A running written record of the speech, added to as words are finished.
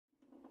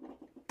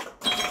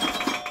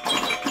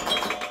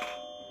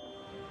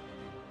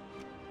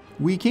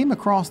We came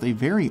across a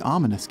very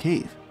ominous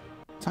cave.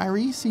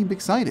 Tyree seemed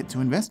excited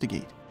to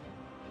investigate.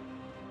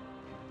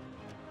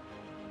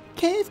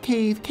 Cave,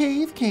 cave,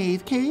 cave,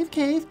 cave, cave,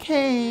 cave,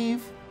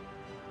 cave.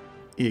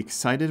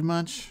 Excited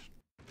much?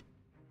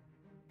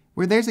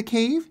 Where there's a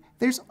cave,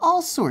 there's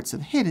all sorts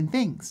of hidden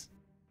things.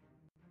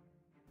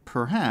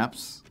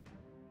 Perhaps.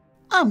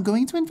 I'm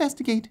going to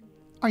investigate.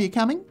 Are you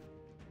coming?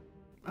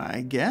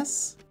 I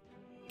guess.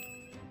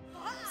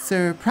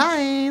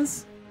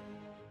 Surprise!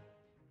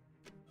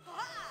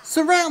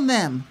 Surround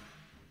them!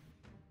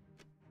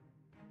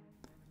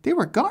 There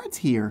were guards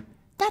here.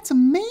 That's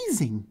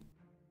amazing.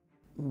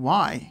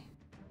 Why?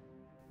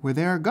 Where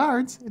there are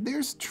guards,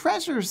 there's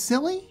treasure,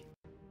 silly.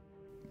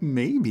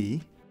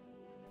 Maybe.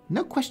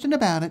 No question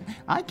about it.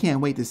 I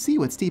can't wait to see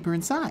what's deeper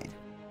inside.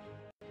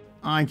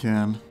 I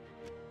can.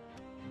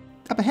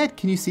 Up ahead,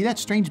 can you see that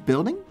strange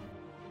building?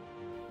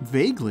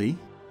 Vaguely.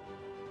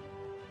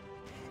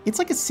 It's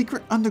like a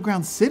secret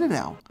underground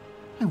citadel.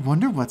 I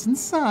wonder what's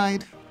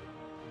inside.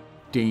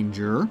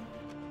 Danger.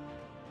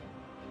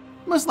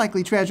 Most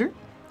likely treasure.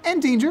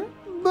 And danger,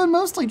 but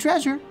mostly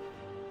treasure.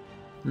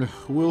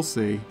 We'll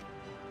see.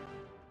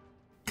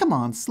 Come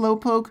on,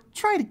 Slowpoke.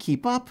 Try to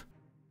keep up.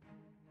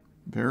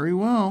 Very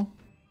well.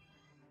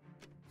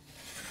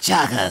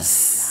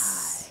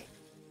 Chagas.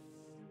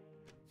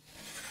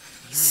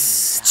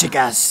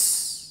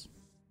 Chicas.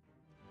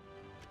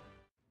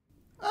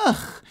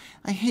 Ugh,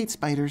 I hate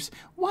spiders.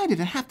 Why did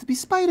it have to be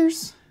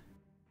spiders?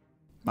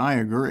 I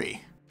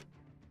agree.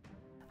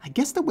 I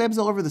guess the webs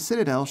all over the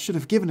citadel should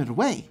have given it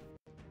away.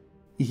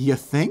 You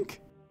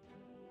think?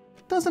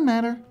 Doesn't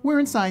matter. We're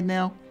inside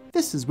now.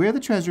 This is where the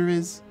treasure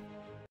is.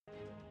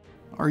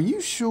 Are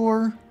you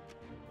sure?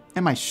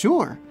 Am I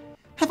sure?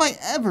 Have I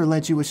ever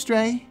led you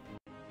astray?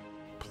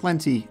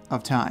 Plenty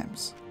of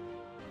times.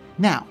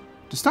 Now,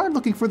 to start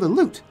looking for the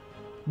loot,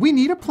 we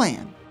need a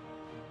plan.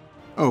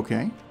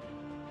 Okay.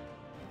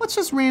 Let's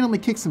just randomly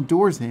kick some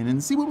doors in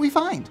and see what we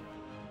find.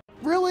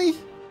 Really?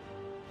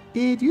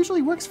 It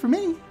usually works for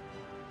me.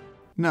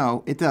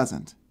 No, it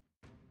doesn't.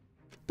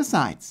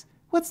 Besides,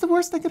 what's the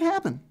worst that could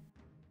happen?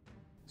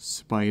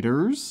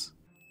 Spiders?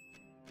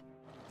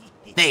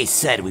 They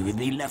said we would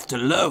be left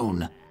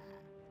alone.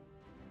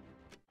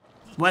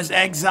 Was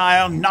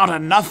exile not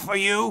enough for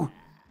you?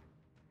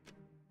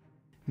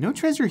 No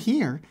treasure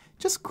here,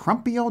 just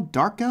grumpy old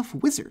dark elf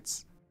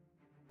wizards.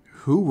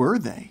 Who were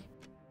they?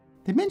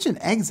 They mentioned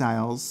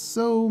exiles,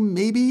 so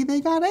maybe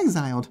they got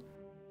exiled.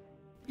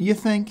 You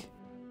think?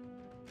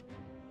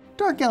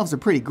 Dark elves are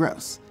pretty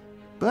gross,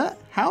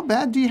 but how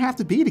bad do you have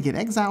to be to get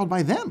exiled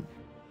by them?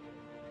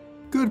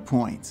 Good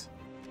point.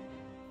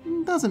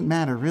 Doesn't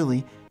matter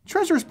really.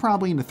 Treasure's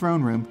probably in the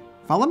throne room.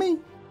 Follow me?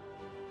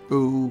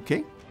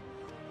 Okay.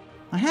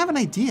 I have an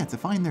idea to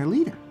find their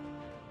leader.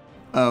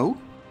 Oh?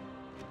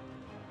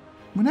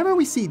 Whenever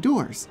we see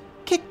doors,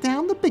 kick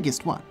down the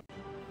biggest one.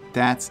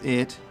 That's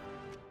it.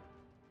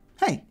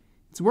 Hey,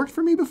 it's worked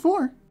for me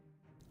before.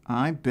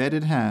 I bet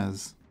it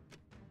has.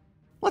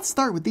 Let's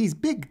start with these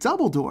big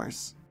double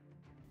doors.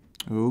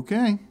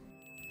 Okay.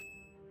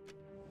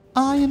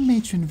 I am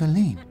Matron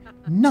Valine.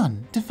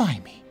 None defy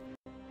me.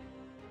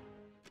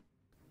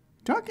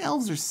 Dark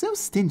elves are so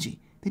stingy.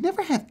 They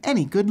never have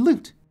any good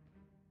loot.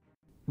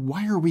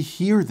 Why are we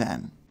here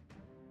then?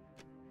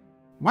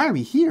 Why are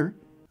we here?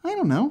 I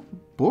don't know.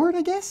 Bored,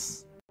 I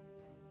guess?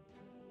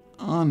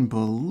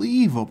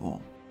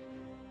 Unbelievable.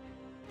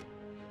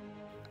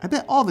 I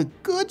bet all the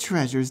good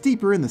treasure's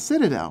deeper in the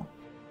citadel.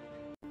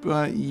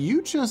 But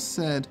you just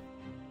said...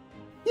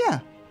 Yeah,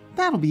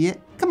 that'll be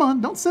it. Come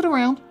on, don't sit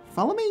around.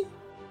 Follow me.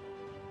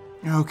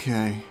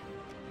 Okay.